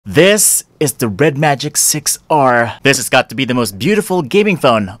This is the Redmagic 6R. This has got to be the most beautiful gaming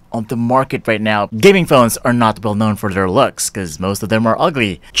phone on the market right now. Gaming phones are not well known for their looks, because most of them are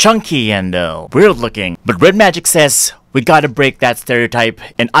ugly, chunky, and weird looking. But Redmagic says, we gotta break that stereotype,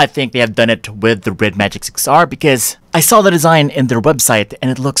 and I think they have done it with the Redmagic 6R because I saw the design in their website and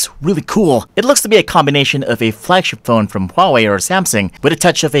it looks really cool. It looks to be a combination of a flagship phone from Huawei or Samsung with a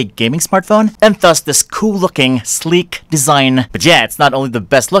touch of a gaming smartphone, and thus this cool looking, sleek design. But yeah, it's not only the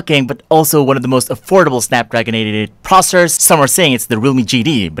best looking, but also one of the most affordable Snapdragon 888 processors. Some are saying it's the Realme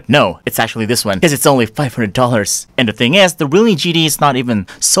GD, but no, it's actually this one because it's only $500. And the thing is, the Realme GD is not even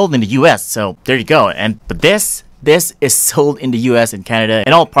sold in the US, so there you go. But this is sold in the US and Canada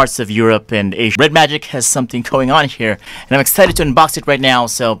and all parts of Europe and Asia. Redmagic has something going on here, and I'm excited to unbox it right now.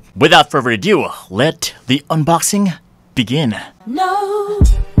 So without further ado, let the unboxing begin. No.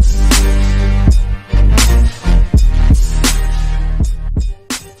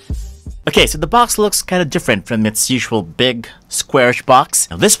 Okay, so the box looks kind of different from its usual big, squarish box.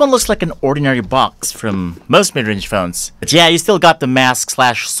 Now, this one looks like an ordinary box from most mid-range phones. But yeah, you still got the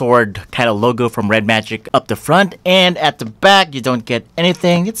mask/sword kind of logo from Redmagic up the front, and at the back you don't get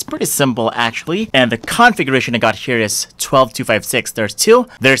anything. It's pretty simple actually. And the configuration I got here is 12256. There's two.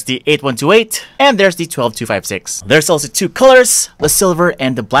 There's the 8128 and there's the 12256. There's also two colors, the silver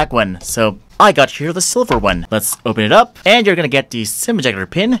and the black one. So I got here the silver one. Let's open it up, and you're gonna get the SIM ejector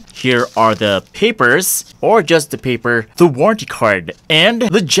pin. Here are the papers, or just the paper, the warranty card, and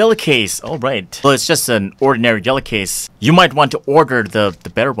the jelly case. Alright. Well, it's just an ordinary jelly case. You might want to order the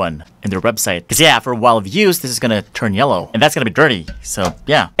better one in their website. Because yeah, for a while of use, this is gonna turn yellow, and that's gonna be dirty. So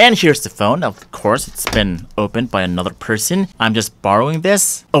yeah. And here's the phone. Of course, it's been opened by another person. I'm just borrowing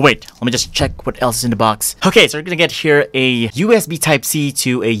this. Oh wait, let me just check what else is in the box. Okay, so you're gonna get here a USB Type-C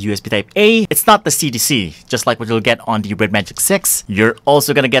to a USB Type-A. It's not the C-to-C, just like what you'll get on the Redmagic 6. You're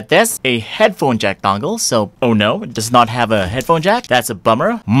also gonna get this, a headphone jack dongle. So, oh no, it does not have a headphone jack. That's a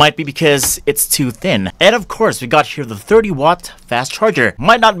bummer. Might be because it's too thin. And of course, we got here the 30-watt fast charger.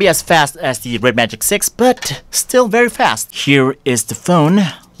 Might not be as fast as the Redmagic 6, but still very fast. Here is the phone.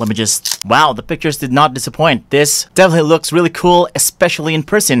 Let me just... Wow, the pictures did not disappoint. This definitely looks really cool, especially in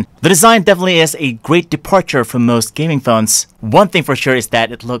person. The design definitely is a great departure from most gaming phones. One thing for sure is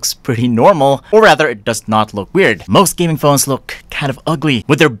that it looks pretty normal, or rather, it does not look weird. Most gaming phones look kind of ugly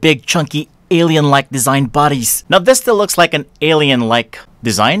with their big, chunky, alien-like designed bodies. Now this still looks like an alien-like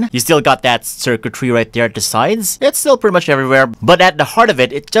design. You still got that circuitry right there at the sides. It's still pretty much everywhere, but at the heart of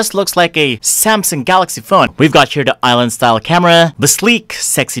it, it just looks like a Samsung Galaxy phone. We've got here the island style camera, the sleek,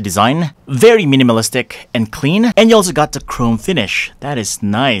 sexy design, very minimalistic and clean, and you also got the chrome finish. That is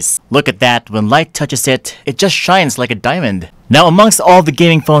nice. Look at that, when light touches it, it just shines like a diamond. Now amongst all the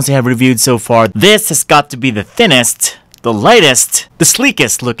gaming phones I have reviewed so far, this has got to be the thinnest, the lightest, the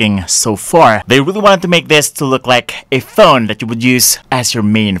sleekest looking so far. They really wanted to make this to look like a phone that you would use as your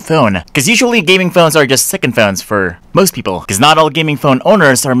main phone. Because usually gaming phones are just second phones for most people. Because not all gaming phone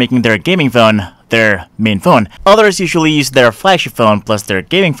owners are making their gaming phone their main phone. Others usually use their flagship phone plus their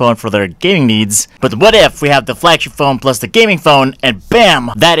gaming phone for their gaming needs. But what if we have the flagship phone plus the gaming phone, and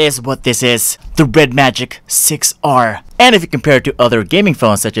bam! That is what this is, the Redmagic 6R. And if you compare it to other gaming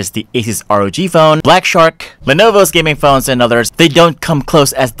phones such as the Asus ROG phone, Black Shark, Lenovo's gaming phones, and others, they don't come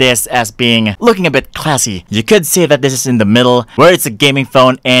close as this as being looking a bit classy. You could say that this is in the middle, where it's a gaming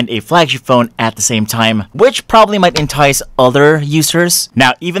phone and a flagship phone at the same time, which probably might entice other users.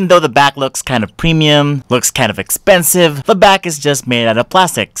 Now, even though the back looks kind of premium, looks kind of expensive, the back is just made out of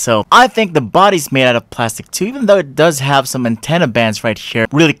plastic. So I think the body's made out of plastic too, even though it does have some antenna bands right here.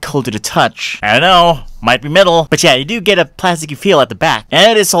 Really cool to the touch. I don't know. Might be metal, but yeah, you do get a plasticky feel at the back.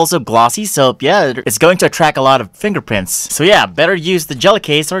 And it is also glossy, so yeah, it's going to attract a lot of fingerprints. So yeah, better use the jelly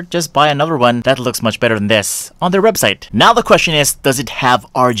case or just buy another one that looks much better than this on their website. Now the question is, does it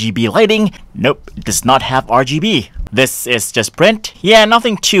have RGB lighting? Nope, it does not have RGB. This is just print. Yeah,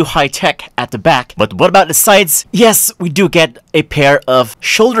 nothing too high-tech at the back. But what about the sides? Yes, we do get a pair of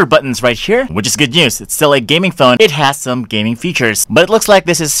shoulder buttons right here, which is good news. It's still a gaming phone. It has some gaming features. But it looks like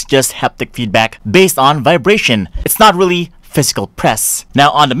this is just haptic feedback based on vibration. It's not really physical press.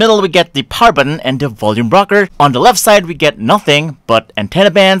 Now on the middle we get the power button and the volume rocker. On the left side we get nothing but antenna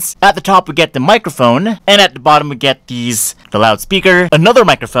bands. At the top we get the microphone, and at the bottom we get the loudspeaker, another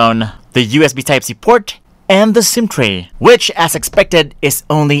microphone, the USB Type-C port, and the SIM tray, which as expected is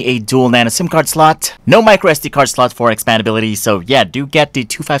only a dual nano SIM card slot, no micro SD card slot for expandability, so yeah, do get the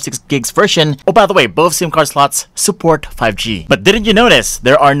 256 gigs version. Oh, by the way, both SIM card slots support 5G. But didn't you notice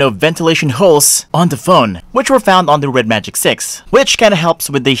there are no ventilation holes on the phone, which were found on the Redmagic 6, which kinda helps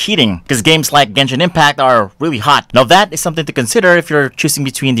with the heating, because games like Genshin Impact are really hot. Now that is something to consider if you're choosing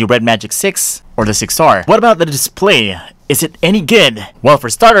between the Redmagic 6 or the 6R. What about the display? Is it any good? Well, for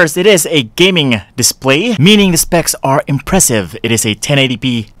starters, it is a gaming display, meaning the specs are impressive. It is a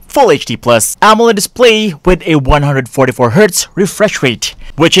 1080p Full HD Plus AMOLED display with a 144Hz refresh rate,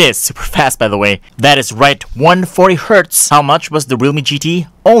 which is super fast, by the way. That is right, 140Hz. How much was the Realme GT?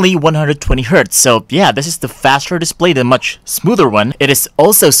 Only 120Hz. So yeah, this is the faster display, the much smoother one. It is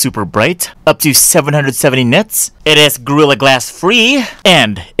also super bright, up to 770 nits. It is Gorilla Glass free,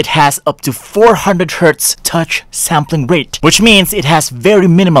 and it has up to 400Hz touch sampling rate, which means it has very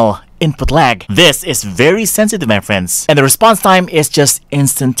minimal input lag. This is very sensitive, my friends, and the response time is just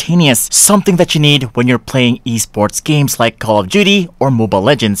instantaneous, something that you need when you're playing esports games like Call of Duty or Mobile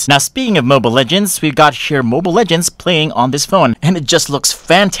Legends. Now, speaking of Mobile Legends, we've got here Mobile Legends playing on this phone, and it just looks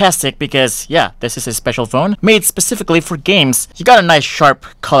fantastic because yeah, this is a special phone made specifically for games. You got a nice sharp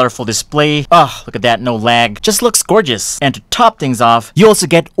colorful display. Oh, look at that, no lag, just looks gorgeous. And to top things off, you also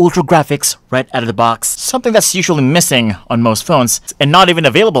get ultra graphics right out of the box, something that's usually missing on most phones and not even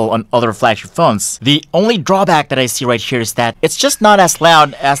available on other flagship phones. The only drawback that I see right here is that it's just not as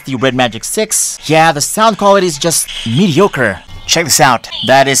loud as the Redmagic 6. Yeah, the sound quality is just mediocre. Check this out.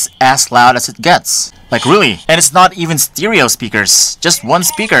 That is as loud as it gets. Like really. And it's not even stereo speakers, just one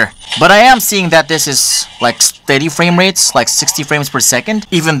speaker. But I am seeing that this is like steady frame rates, like 60 frames per second,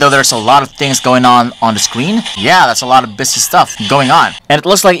 even though there's a lot of things going on the screen. Yeah, that's a lot of busy stuff going on. And it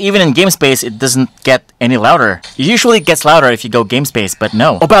looks like even in game space, it doesn't get any louder. It usually gets louder if you go game space, but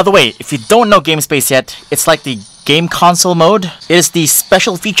no. Oh, by the way, if you don't know game space yet, it's like the game console mode. It is the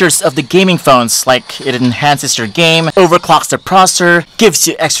special features of the gaming phones, like it enhances your game, overclocks the processor, gives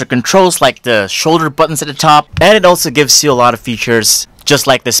you extra controls like the shoulder buttons at the top, and it also gives you a lot of features just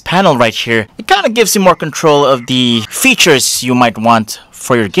like this panel right here. It kind of gives you more control of the features you might want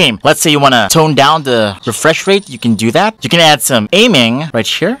for your game. Let's say you want to tone down the refresh rate, you can do that. You can add some aiming right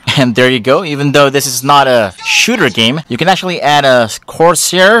here, and there you go. Even though this is not a shooter game, you can actually add a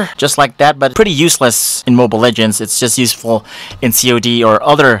Corsair just like that, but pretty useless in Mobile Legends. It's just useful in COD or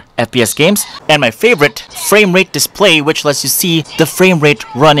other FPS games. And my favorite, frame rate display, which lets you see the frame rate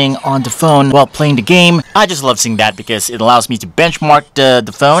running on the phone while playing the game. I just love seeing that because it allows me to benchmark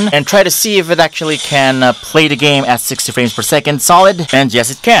the phone and try to see if it actually can play the game at 60 frames per second solid. And yes,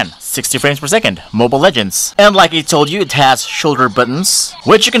 it can. 60 frames per second. Mobile Legends. And like I told you, it has shoulder buttons,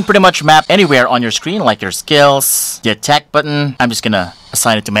 which you can pretty much map anywhere on your screen, like your skills, the attack button. I'm just gonna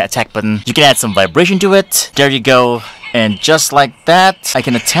assign it to my attack button. You can add some vibration to it. There you go. And just like that, I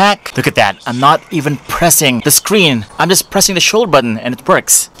can attack. Look at that. I'm not even pressing the screen. I'm just pressing the shoulder button and it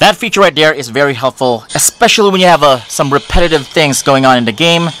works. That feature right there is very helpful, especially when you have some repetitive things going on in the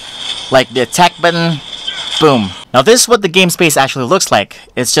game, like the attack button. Boom. Now this is what the game space actually looks like.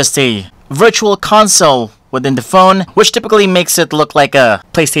 It's just a virtual console within the phone, which typically makes it look like a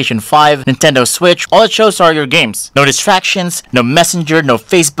PlayStation 5, Nintendo Switch. All it shows are your games. No distractions, no Messenger, no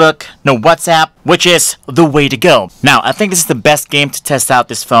Facebook, no WhatsApp, which is the way to go. Now, I think this is the best game to test out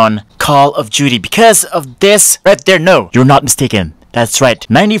this phone, Call of Duty, because of this right there. No, you're not mistaken. That's right,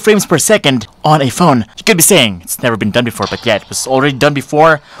 90 frames per second on a phone. You could be saying it's never been done before, but yeah, it was already done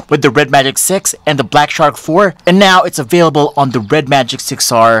before with the Redmagic 6 and the Black Shark 4, and now it's available on the Redmagic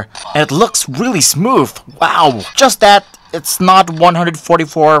 6R, and it looks really smooth. Wow, just that it's not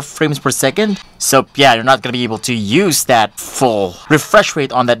 144 frames per second. So yeah, you're not gonna be able to use that full refresh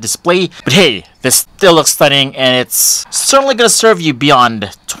rate on that display. But hey, this still looks stunning, and it's certainly gonna serve you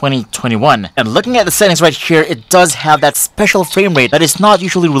beyond 2021. And looking at the settings right here, it does have that special frame rate that is not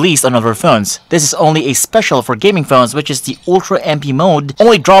usually released on other phones. This is only a special for gaming phones, which is the Ultra MP mode.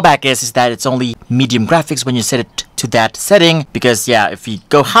 Only drawback is that it's only medium graphics when you set it to that setting, because yeah, if you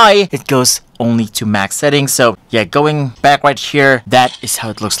go high, it goes only to max settings. So yeah, going back right here, that is how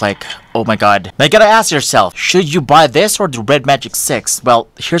it looks like. Oh my god. Now you gotta ask yourself, should you buy this or the Redmagic 6? Well,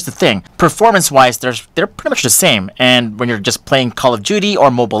 here's the thing. Performance-wise, they're pretty much the same. And when you're just playing Call of Duty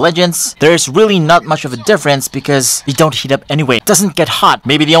or Mobile Legends, there's really not much of a difference because you don't heat up anyway. It doesn't get hot.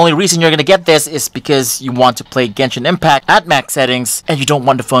 Maybe the only reason you're gonna get this is because you want to play Genshin Impact at max settings and you don't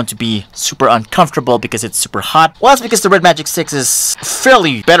want the phone to be super uncomfortable because it's super hot. Well, that's because the Redmagic 6 is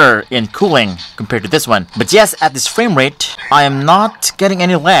fairly better in cooling nothing compared to this one. But yes, at this frame rate, I am not getting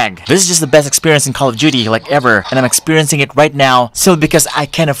any lag. This is just the best experience in Call of Duty like ever, and I'm experiencing it right now simply because I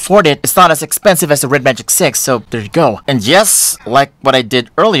can afford it. It's not as expensive as the Redmagic 6, so there you go. And yes, like what I did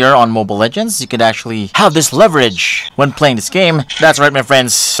earlier on Mobile Legends, you could actually have this leverage when playing this game. That's right, my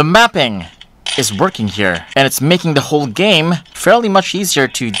friends. The mapping is working here, and it's making the whole game fairly much easier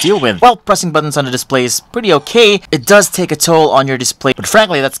to deal with. While pressing buttons on the display is pretty okay, it does take a toll on your display, but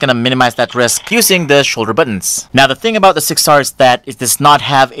frankly that's gonna minimize that risk using the shoulder buttons. Now the thing about the 6R is that it does not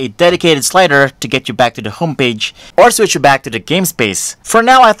have a dedicated slider to get you back to the home page or switch you back to the game space. For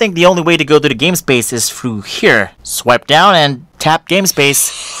now, I think the only way to go to the game space is through here. Swipe down and tap game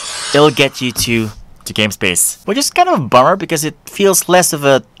space. It'll get you to game space, which is kind of a bummer because it feels less of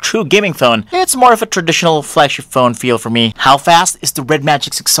a true gaming phone. It's more of a traditional flagship phone feel for me. How fast is the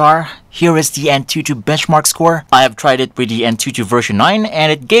Redmagic 6R? Here is the Antutu benchmark score. I have tried it with the Antutu version 9 and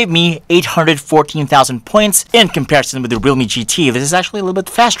it gave me 814,000 points in comparison with the Realme GT. This is actually a little bit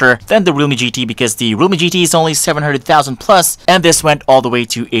faster than the Realme GT because the Realme GT is only 700,000 plus and this went all the way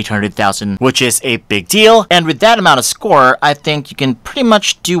to 800,000, which is a big deal. And with that amount of score, I think you can pretty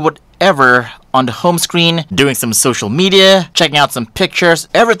much do whatever on the home screen, doing some social media, checking out some pictures.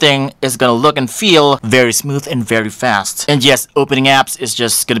 Everything is gonna look and feel very smooth and very fast. And yes, opening apps is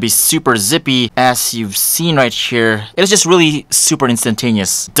just gonna be super zippy, as you've seen right here. It is just really super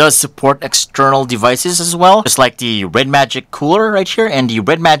instantaneous. It does support external devices as well, just like the Redmagic cooler right here and the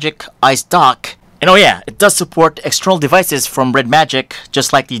Redmagic Ice Dock. And oh yeah, it does support external devices from Redmagic,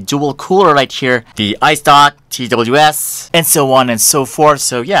 just like the dual cooler right here, the Ice Dock, TWS, and so on and so forth.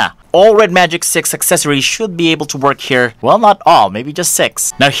 So yeah, all Redmagic 6 accessories should be able to work here. Well, not all, maybe just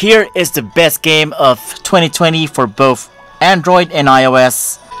 6. Now here is the best game of 2020 for both Android and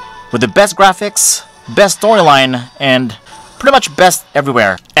iOS, with the best graphics, best storyline, and pretty much best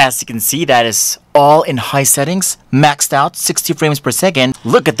everywhere. As you can see, that is all in high settings, maxed out 60 frames per second.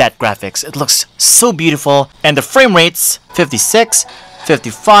 Look at that graphics, it looks so beautiful. And the frame rates, 56,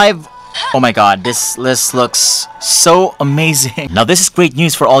 55. Oh my god, this list looks so amazing. Now this is great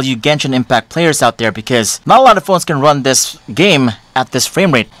news for all you Genshin Impact players out there because not a lot of phones can run this game at this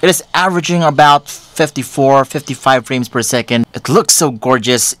frame rate. It is averaging about 54, 55 frames per second. It looks so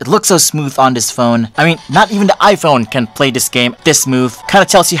gorgeous. It looks so smooth on this phone. I mean, not even the iPhone can play this game this smooth. Kind of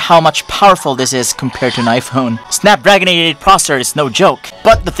tells you how much powerful this is compared to an iPhone. Snapdragon 888 processor is no joke.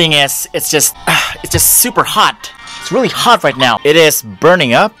 But the thing is, it's just super hot. It's really hot right now. It is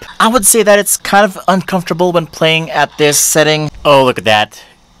burning up. I would say that it's kind of uncomfortable when playing at this setting. Oh, look at that.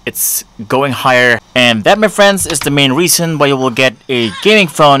 It's going higher. And that, my friends, is the main reason why you will get a gaming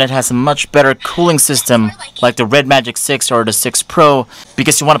phone that has a much better cooling system like the Redmagic 6 or the 6 Pro,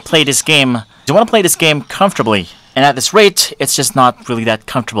 because you want to play this game. You want to play this game comfortably. And at this rate, it's just not really that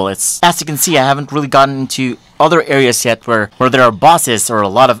comfortable. It's, as you can see, I haven't really gotten into other areas yet where there are bosses or a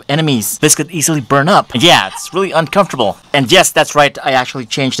lot of enemies. This could easily burn up. And yeah, it's really uncomfortable. And yes, that's right, I actually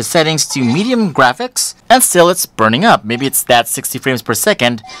changed the settings to medium graphics, and still it's burning up. Maybe it's that 60 frames per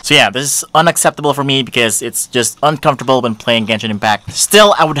second. So yeah, this is unacceptable for me because it's just uncomfortable when playing Genshin Impact.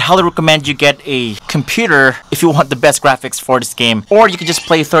 Still, I would highly recommend you get a computer if you want the best graphics for this game. Or you could just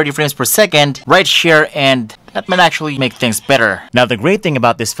play 30 frames per second right here, and that might actually make things better. Now, the great thing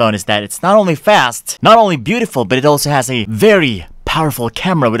about this phone is that it's not only fast, not only beautiful, but it also has a very powerful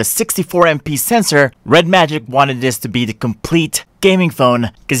camera with a 64MP sensor. Redmagic wanted this to be the complete gaming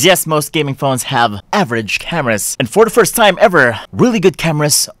phone, because yes, most gaming phones have average cameras, and for the first time ever, really good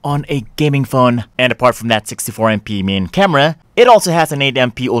cameras on a gaming phone. And apart from that 64MP main camera, it also has an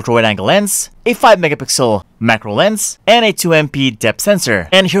 8MP ultra-wide-angle lens, a 5-megapixel macro lens, and a 2MP depth sensor.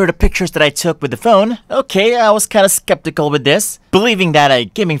 And here are the pictures that I took with the phone. Okay, I was kind of skeptical with this, believing that a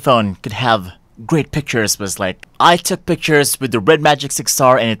gaming phone could have great pictures. Was like, I took pictures with the Redmagic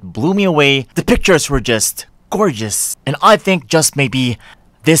 6R and it blew me away. The pictures were just gorgeous. And I think just maybe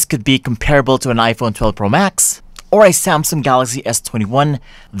this could be comparable to an iPhone 12 Pro Max or a Samsung Galaxy S21.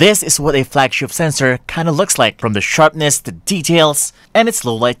 This is what a flagship sensor kind of looks like. From the sharpness, the details, and its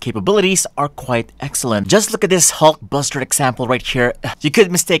low light capabilities are quite excellent. Just look at this Hulkbuster example right here. You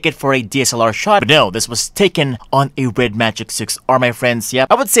could mistake it for a DSLR shot, but no, this was taken on a Redmagic 6R, my friends. Yep,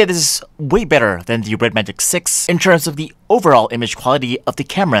 I would say this is way better than the Redmagic 6 in terms of the overall image quality of the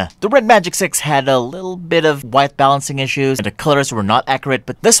camera. The Redmagic 6 had a little bit of white balancing issues and the colors were not accurate,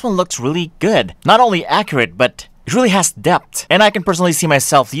 but this one looks really good. Not only accurate, but it really has depth, and I can personally see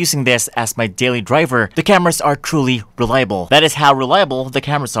myself using this as my daily driver. The cameras are truly reliable. That is how reliable the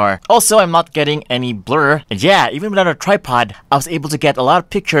cameras are. Also, I'm not getting any blur, and yeah, even without a tripod, I was able to get a lot of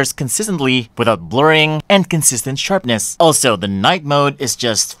pictures consistently without blurring and consistent sharpness. Also, the night mode is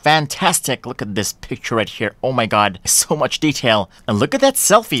just fantastic. Look at this picture right here. Oh my god, so much detail. And look at that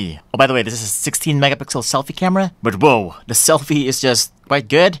selfie. Oh, by the way, this is a 16 megapixel selfie camera, but whoa, the selfie is just quite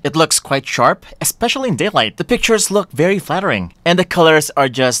good. It looks quite sharp, especially in daylight. The pictures look very flattering, and the colors are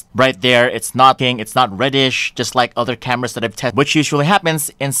just right there. It's not pink, it's not reddish, just like other cameras that I've tested, which usually happens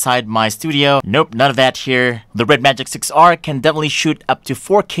inside my studio. Nope, none of that here. The Redmagic 6R can definitely shoot up to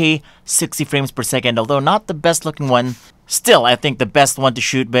 4K 60 frames per second, although not the best looking one. Still, I think the best one to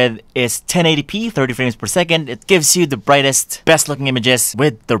shoot with is 1080p, 30 frames per second. It gives you the brightest, best looking images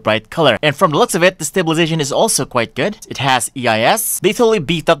with the bright color. And from the looks of it, the stabilization is also quite good. It has EIS. They totally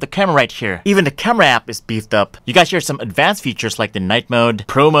beefed up the camera right here. Even the camera app is beefed up. You got here some advanced features like the night mode,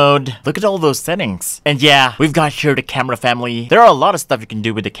 pro mode. Look at all those settings. And yeah, we've got here the camera family. There are a lot of stuff you can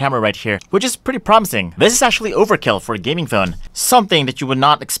do with the camera right here, which is pretty promising. This is actually overkill for a gaming phone. Something that you would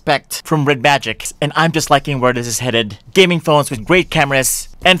not expect from Redmagic. And I'm just liking where this is headed. Gaming phones with great cameras,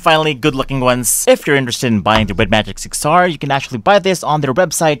 and finally good looking ones. If you're interested in buying the Redmagic 6R, you can actually buy this on their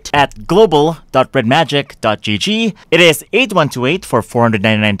website at global.redmagic.gg. It is 8128 for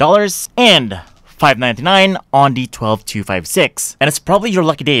 $499 and $599 on the 12256. And it's probably your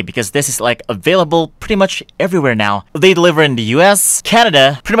lucky day because this is like available pretty much everywhere now. They deliver in the US,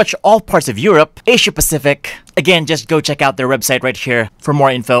 Canada, pretty much all parts of Europe, Asia Pacific. Again, just go check out their website right here for more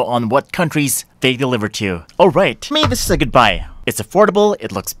info on what countries they deliver to. Alright, for me this is a good buy. It's affordable,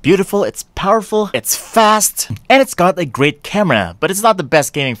 it looks beautiful, it's powerful, it's fast, and it's got a great camera, but it's not the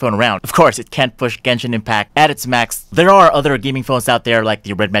best gaming phone around. Of course, it can't push Genshin Impact at its max. There are other gaming phones out there like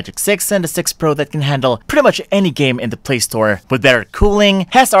the Redmagic 6 and the 6 Pro that can handle pretty much any game in the Play Store with better cooling,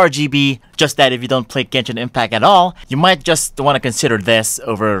 has RGB, just that if you don't play Genshin Impact at all, you might just want to consider this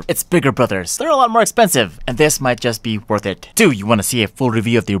over its bigger brothers. They're a lot more expensive, and this might just be worth it. Do you want to see a full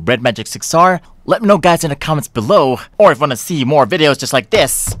review of the Redmagic 6R? Let me know guys in the comments below, or if you want to see more videos just like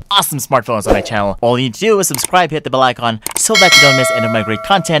this, awesome smartphones on my channel. All you need to do is subscribe, hit the bell icon, so that you don't miss any of my great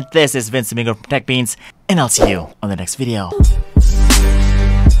content. This is Vince Domingo from TechBeans, and I'll see you on the next video.